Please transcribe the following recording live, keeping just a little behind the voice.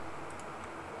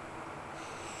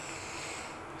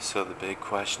So the big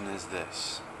question is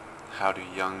this: how do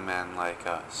young men like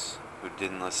us, who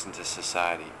didn't listen to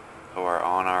society, who are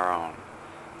on our own,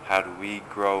 how do we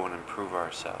grow and improve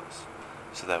ourselves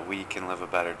so that we can live a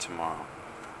better tomorrow?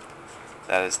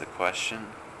 That is the question,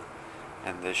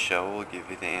 and this show will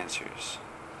give you the answers.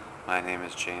 My name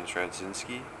is James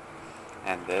Radzinski,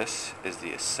 and this is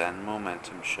the Ascend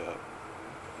Momentum Show.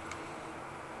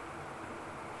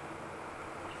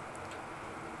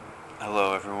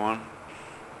 Hello, everyone.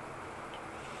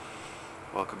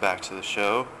 Welcome back to the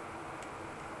show.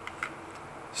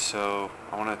 So,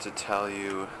 I wanted to tell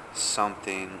you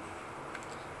something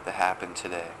that happened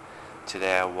today.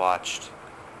 Today I watched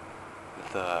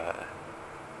the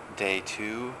day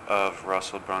 2 of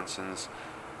Russell Brunson's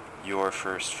Your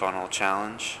First Funnel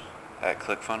Challenge at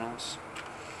ClickFunnels.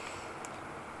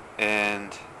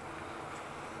 And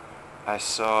I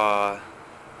saw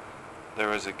there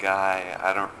was a guy,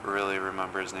 I don't really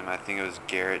remember his name, I think it was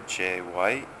Garrett J.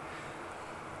 White.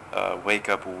 Wake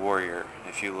Up Warrior.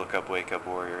 If you look up Wake Up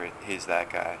Warrior, he's that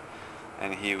guy.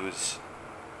 And he was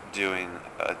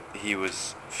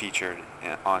featured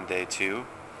on day 2.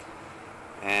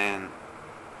 And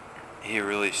he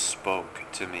really spoke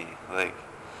to me. Like,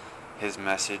 his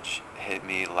message hit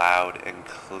me loud and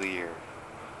clear.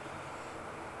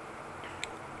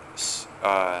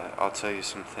 I'll tell you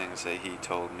some things that he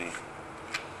told me.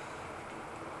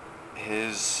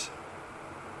 His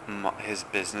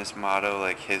business motto,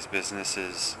 like his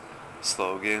business's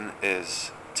slogan,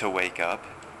 is to wake up.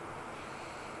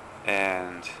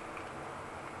 And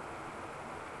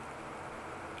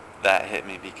that hit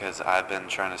me because I've been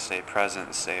trying to stay present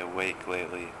and stay awake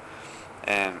lately.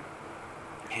 And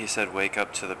he said, wake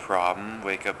up to the problem,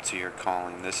 wake up to your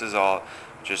calling. This is all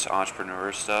just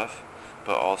entrepreneur stuff,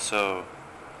 but also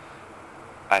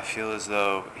I feel as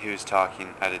though he was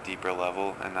talking at a deeper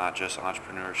level and not just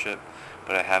entrepreneurship,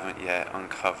 but I haven't yet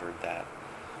uncovered that.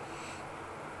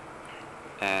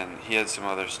 And he had some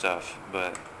other stuff,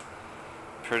 but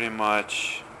pretty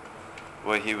much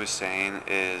what he was saying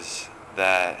is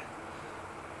that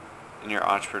in your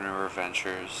entrepreneur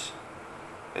ventures,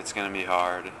 it's going to be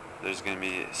hard. There's going to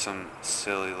be some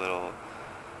silly little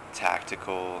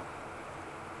tactical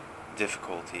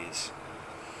difficulties.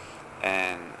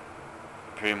 And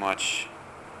pretty much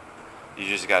you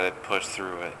just got to push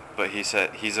through it. But he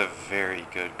said he's a very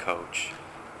good coach.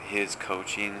 His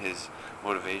coaching, his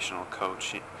motivational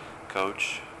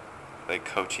coach, like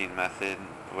coaching method,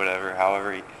 whatever,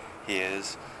 however he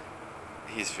is,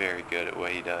 he's very good at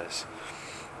what he does.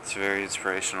 It's very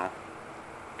inspirational.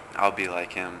 I'll be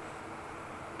like him.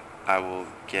 I will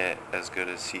get as good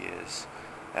as he is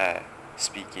at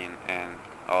speaking and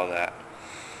all that.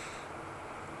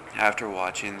 After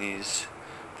watching these,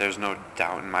 there's no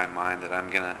doubt in my mind that I'm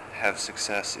going to have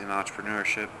success in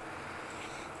entrepreneurship.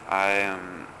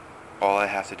 All I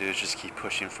have to do is just keep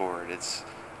pushing forward. It's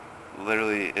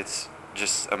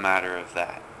just a matter of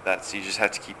that. You just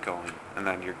have to keep going, and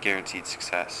then you're guaranteed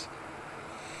success.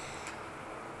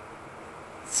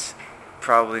 It's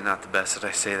probably not the best that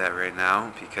I say that right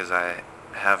now, because I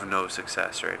have no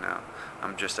success right now.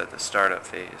 I'm just at the startup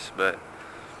phase, but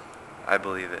I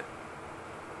believe it.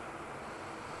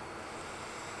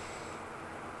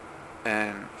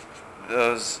 And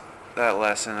that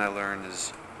lesson I learned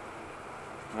is,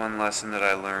 one lesson that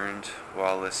I learned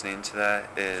while listening to that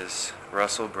is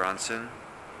Russell Brunson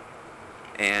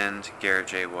and Garrett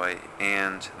J. White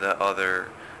and the other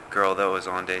girl that was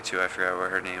on day 2, I forgot what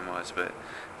her name was, but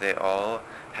they all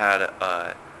had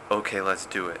a okay, let's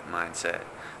do it mindset.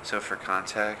 So for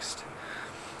context,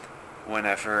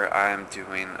 whenever I'm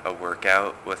doing a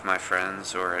workout with my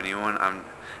friends or anyone,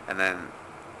 and then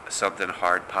something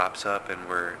hard pops up and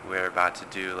we're about to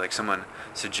do, like someone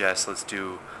suggests let's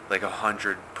do like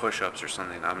 100 push-ups or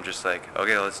something, I'm just like,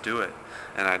 okay, let's do it,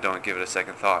 and I don't give it a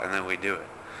second thought, and then we do it.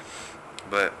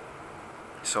 But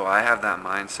so I have that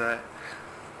mindset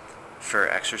for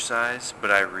exercise,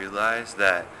 but I realize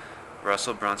that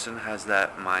Russell Brunson has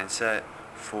that mindset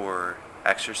for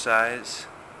exercise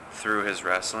through his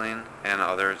wrestling and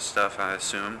other stuff, I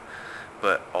assume,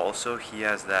 but also he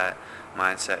has that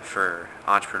mindset for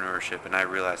entrepreneurship, and I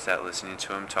realized that listening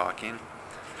to him talking,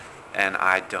 and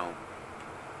I don't.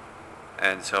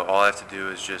 And so all I have to do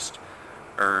is just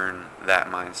earn that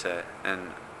mindset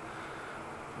and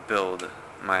build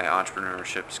my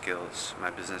entrepreneurship skills, my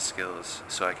business skills,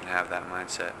 so I can have that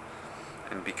mindset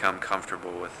and become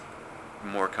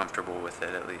more comfortable with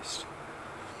it at least.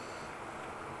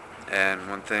 And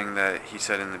one thing that he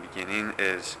said in the beginning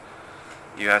is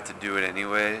you have to do it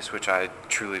anyways, which I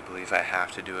truly believe I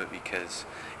have to do it, because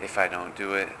if I don't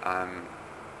do it, I'm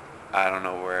I don't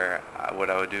know what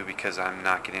I would do, because I'm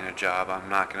not getting a job. I'm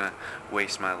not gonna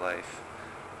waste my life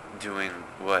doing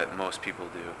what most people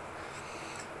do,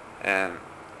 and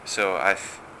so I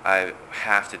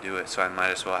have to do it. So I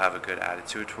might as well have a good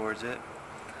attitude towards it.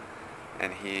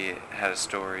 And he had a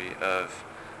story of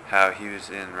how he was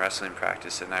in wrestling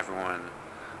practice, and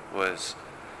was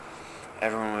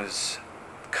everyone was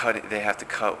cutting. They have to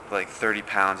cut like 30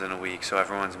 pounds in a week, so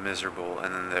everyone's miserable.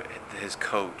 And then his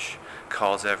coach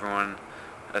calls everyone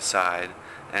aside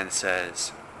and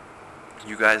says,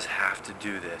 "You guys have to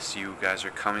do this. You guys are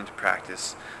coming to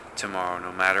practice tomorrow,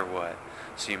 no matter what.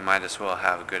 So you might as well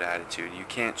have a good attitude. You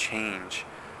can't change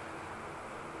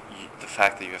the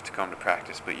fact that you have to come to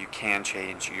practice, but you can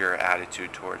change your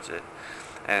attitude towards it."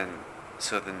 And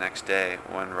so the next day,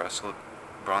 when Russell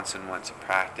Brunson went to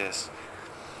practice,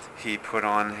 he put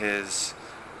on his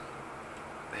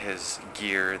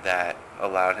gear that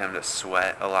allowed him to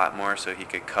sweat a lot more so he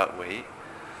could cut weight.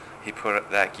 He put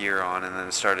that gear on and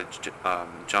then started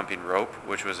jumping rope,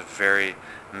 which was a very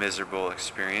miserable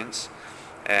experience.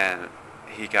 And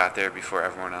he got there before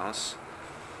everyone else,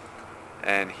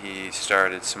 and he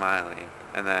started smiling.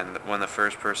 And then when the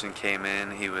first person came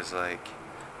in, he was like,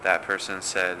 that person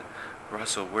said,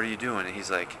 "Russell, what are you doing?" And he's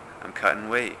like, "I'm cutting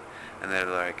weight." And they're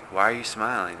like, "Why are you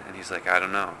smiling?" And he's like, "I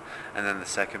don't know." And then the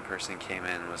second person came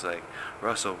in and was like,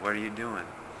 "Russell, what are you doing?"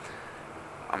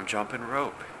 "I'm jumping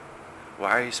rope."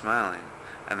 "Why are you smiling?"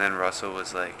 And then Russell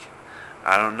was like,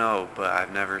 "I don't know, but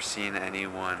I've never seen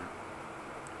anyone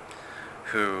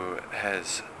who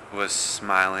was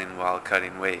smiling while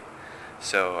cutting weight.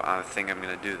 So I think I'm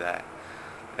going to do that."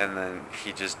 And then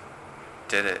he just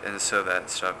did it, and so that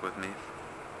stuck with me.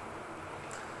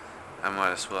 I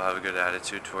might as well have a good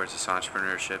attitude towards this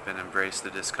entrepreneurship and embrace the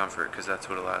discomfort, because that's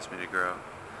what allows me to grow.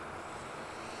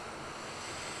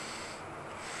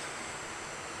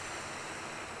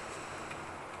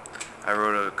 I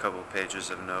wrote a couple pages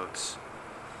of notes,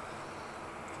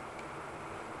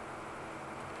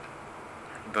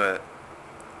 but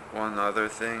one other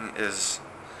thing is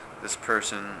this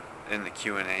person in the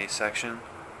Q&A section,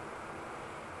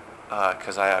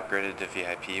 because I upgraded to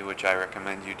VIP, which I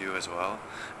recommend you do as well.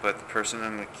 But the person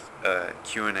in the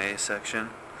Q&A section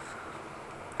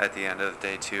at the end of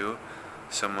day 2,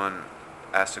 someone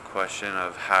asked a question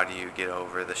of how do you get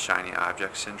over the shiny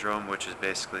object syndrome, which is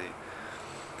basically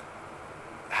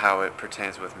how it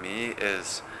pertains with me.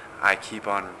 Is I keep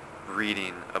on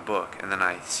reading a book, and then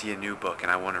I see a new book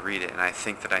and I want to read it, and I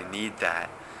think that I need that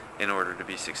in order to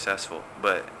be successful.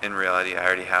 But in reality, I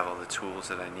already have all the tools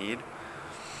that I need.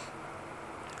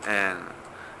 And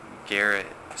Garrett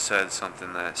said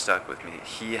something that stuck with me.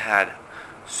 He had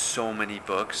so many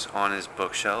books on his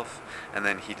bookshelf, and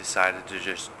then he decided to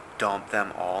just dump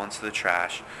them all into the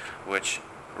trash, which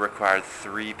required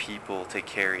 3 people to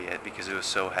carry it because it was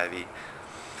so heavy.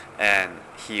 And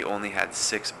he only had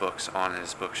 6 books on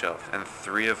his bookshelf, and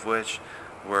 3 of which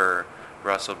were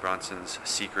Russell Brunson's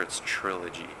Secrets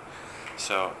trilogy.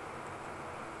 So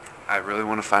I really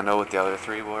want to find out what the other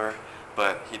 3 were,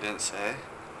 but he didn't say.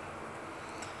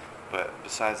 But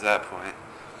besides that point,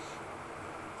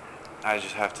 I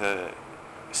just have to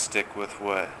stick with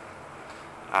what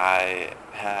I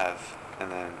have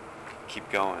and then keep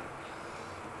going.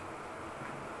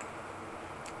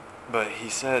 But he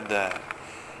said that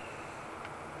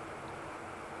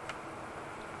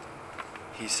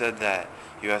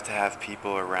you have to have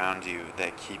people around you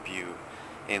that keep you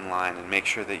in line and make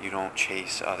sure that you don't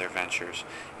chase other ventures.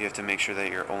 You have to make sure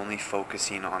that you're only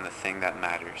focusing on the thing that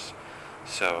matters.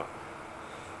 So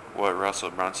what Russell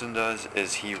Brunson does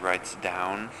is he writes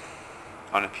down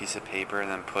on a piece of paper and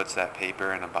then puts that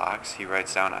paper in a box. He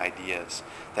writes down ideas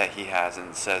that he has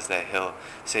and says that he'll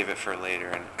save it for later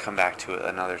and come back to it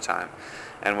another time.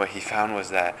 And what he found was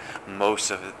that most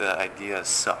of the ideas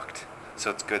sucked.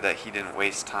 So it's good that he didn't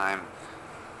waste time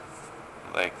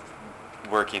like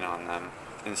working on them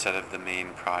instead of the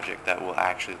main project that will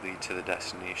actually lead to the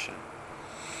destination.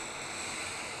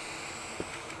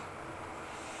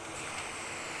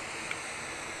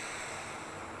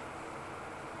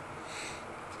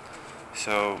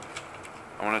 So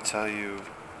I want to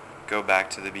go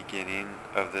back to the beginning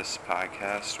of this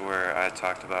podcast where I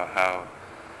talked about how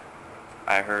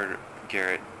I heard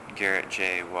Garrett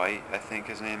J. White, I think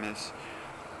his name is,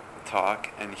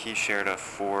 talk, and he shared a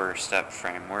 4-step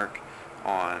framework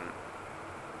on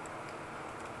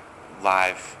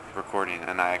live recording,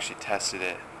 and I actually tested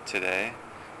it today,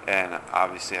 and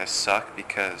obviously I suck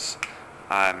because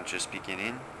I'm just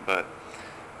beginning, but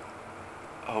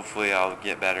hopefully I'll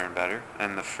get better and better.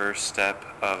 And the first step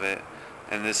of it,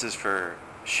 and this is for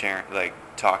sharing, like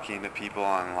talking to people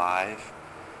on live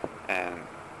and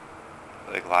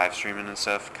like live streaming and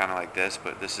stuff, kind of like this,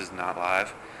 but this is not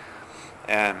live.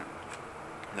 And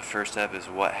the first step is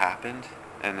what happened,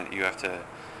 and you have to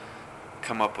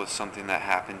come up with something that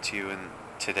happened to you in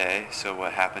today. So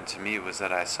what happened to me was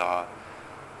that I saw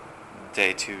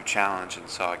Day 2 challenge and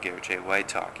saw Garrett J. White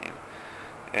talking.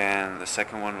 And the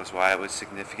second one was why it was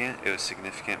significant. It was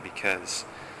significant because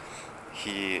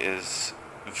he is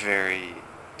very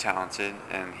talented,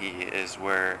 and he is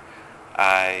where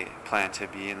I plan to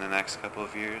be in the next couple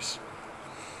of years.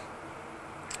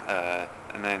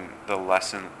 And then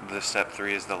the step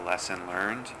 3 is the lesson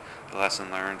learned. The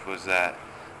lesson learned was that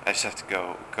I just have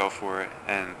to go for it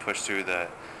and push through the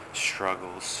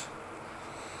struggles.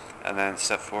 And then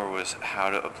step 4 was how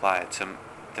to apply it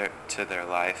to their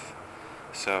life.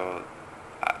 So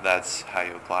that's how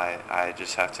you apply it. I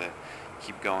just have to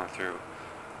keep going through.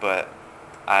 But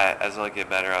as I get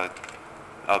better,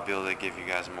 I'll be able to give you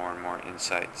guys more and more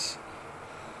insights.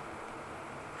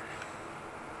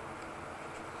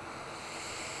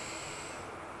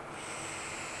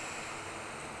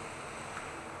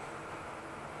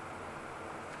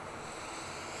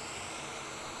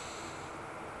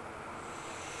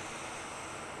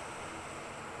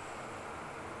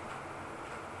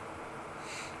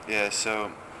 Yeah,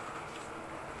 so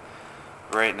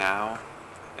right now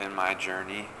in my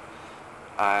journey,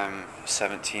 I'm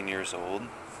 17 years old.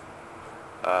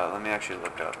 Let me actually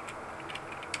look up.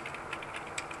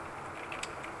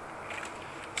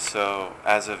 So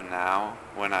as of now,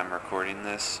 when I'm recording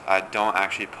this, I don't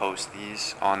actually post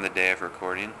these on the day of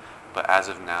recording, but as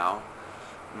of now,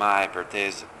 my birthday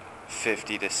is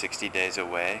 50 to 60 days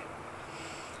away,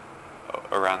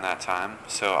 around that time.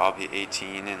 So I'll be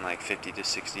 18 in like 50 to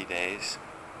 60 days.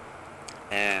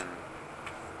 And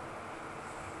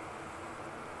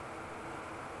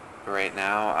right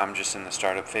now I'm just in the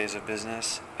startup phase of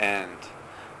business, and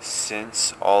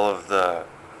since all of the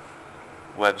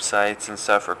websites and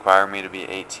stuff require me to be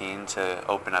 18 to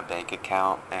open a bank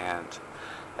account and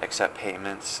accept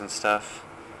payments and stuff,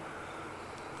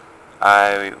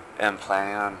 I am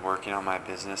planning on working on my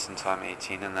business until I'm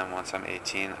 18, and then once I'm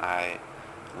 18 I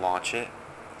launch it.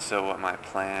 So what my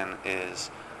plan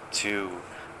is to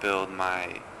build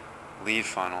my lead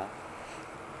funnel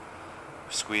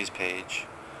squeeze page,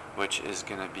 which is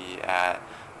going to be at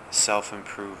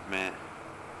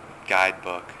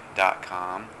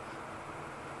selfimprovementguidebook.com/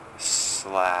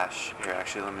 here,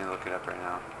 actually let me look it up right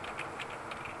now.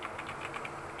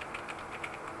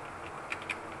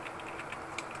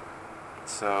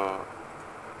 So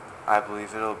I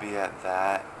believe it'll be at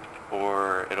that,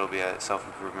 or it'll be at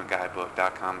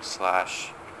selfimprovementguidebook.com/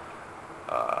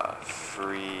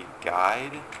 free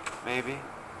guide, maybe,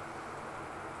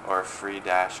 or free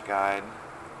dash guide.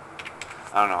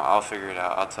 I don't know, I'll figure it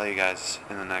out. I'll tell you guys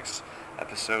in the next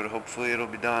episode. Hopefully it'll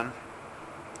be done.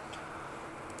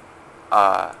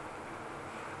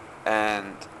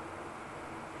 And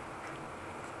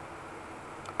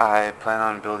I plan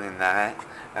on building that,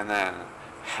 and then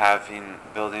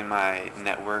building my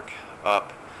network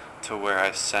up to where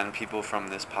I send people from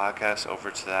this podcast over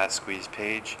to that squeeze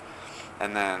page,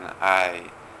 and then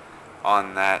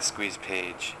on that squeeze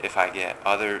page, if I get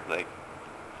other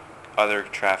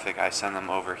traffic, I send them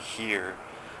over here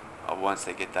once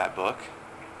they get that book.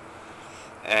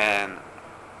 And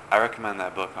I recommend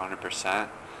that book 100%.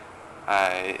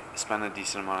 I spent a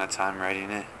decent amount of time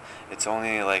writing it. It's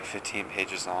only like 15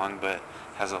 pages long, but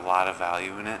has a lot of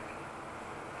value in it.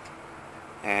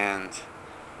 And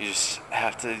you just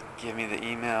have to give me the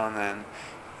email, and then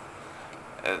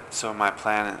so my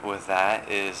plan with that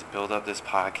is build up this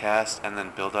podcast and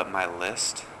then build up my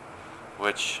list,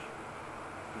 which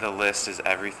the list is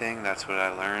everything. That's what I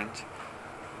learned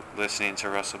listening to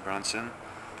Russell Brunson.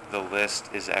 The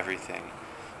list is everything.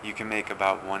 You can make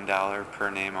about $1 per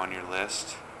name on your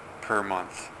list per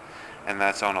month, and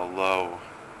that's like a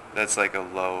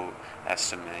low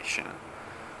estimation.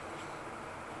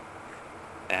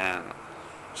 And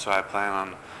so I plan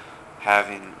on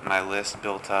having my list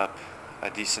built up a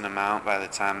decent amount by the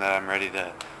time that I'm ready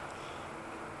to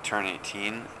turn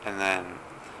 18, and then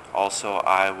also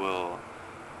I will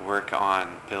work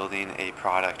on building a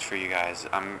product for you guys.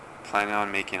 I'm planning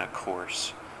on making a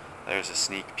course. There's a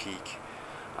sneak peek.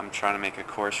 I'm trying to make a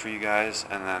course for you guys,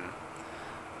 and then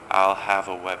I'll have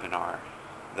a webinar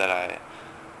that I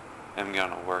am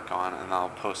going to work on, and I'll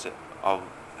post it. I'll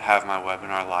have my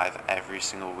webinar live every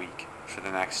single week for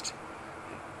the next,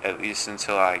 at least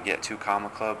until I get to Comma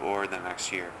Club or the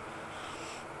next year.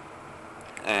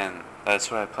 And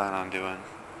that's what I plan on doing.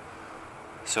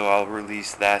 So I'll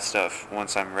release that stuff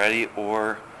once I'm ready,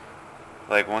 or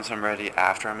once I'm ready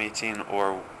after I'm 18,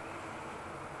 or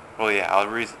Well, yeah,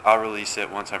 I'll release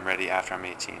it once I'm ready after I'm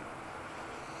 18.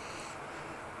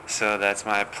 So that's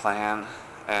my plan,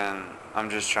 and I'm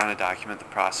just trying to document the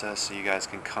process so you guys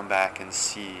can come back and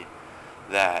see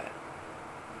that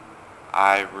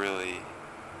I really,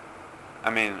 I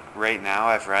mean, right now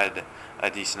I've read a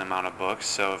decent amount of books,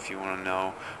 so if you want to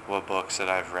know what books that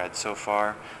I've read so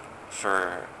far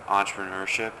for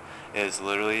entrepreneurship, is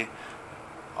literally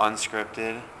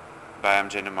Unscripted by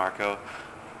MJ DeMarco,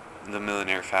 The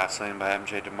Millionaire Fastlane by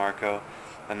MJ DeMarco,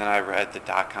 and then I read the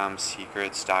 .com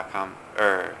Secrets, .com,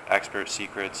 or Expert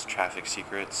Secrets, Traffic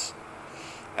Secrets,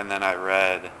 and then I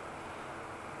read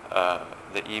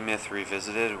the E-Myth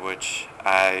Revisited, which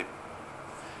I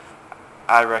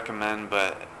recommend,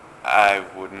 but I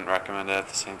wouldn't recommend it at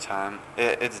the same time.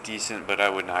 It's decent, but I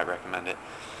would not recommend it.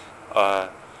 Uh,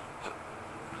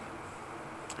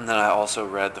 and then I also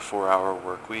read The 4 Hour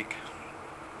Work Week.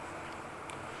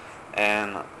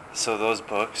 And so those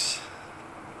books,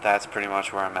 that's pretty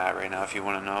much where I'm at right now. If you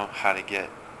want to know how to get,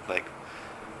 like,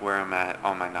 where I'm at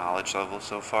on my knowledge level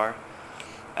so far.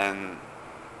 And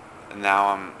now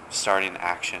I'm starting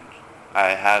action.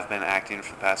 I have been acting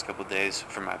for the past couple of days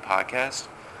for my podcast,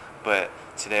 but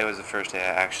today was the first day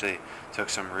I actually took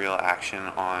some real action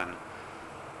on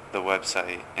the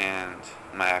website and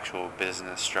my actual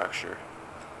business structure.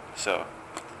 So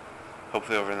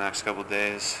hopefully over the next couple of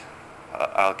days,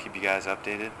 I'll keep you guys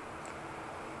updated,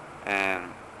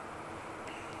 and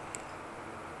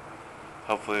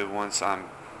hopefully once I'm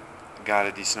got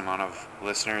a decent amount of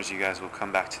listeners, you guys will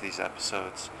come back to these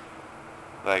episodes.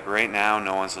 Like right now,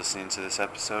 no one's listening to this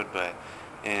episode, but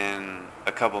in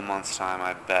a couple months' time,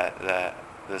 I bet that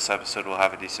this episode will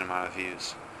have a decent amount of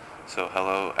views. So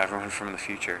hello, everyone from the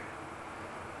future.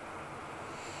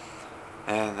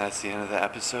 And that's the end of the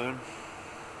episode.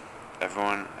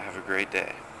 Everyone, have a great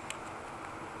day.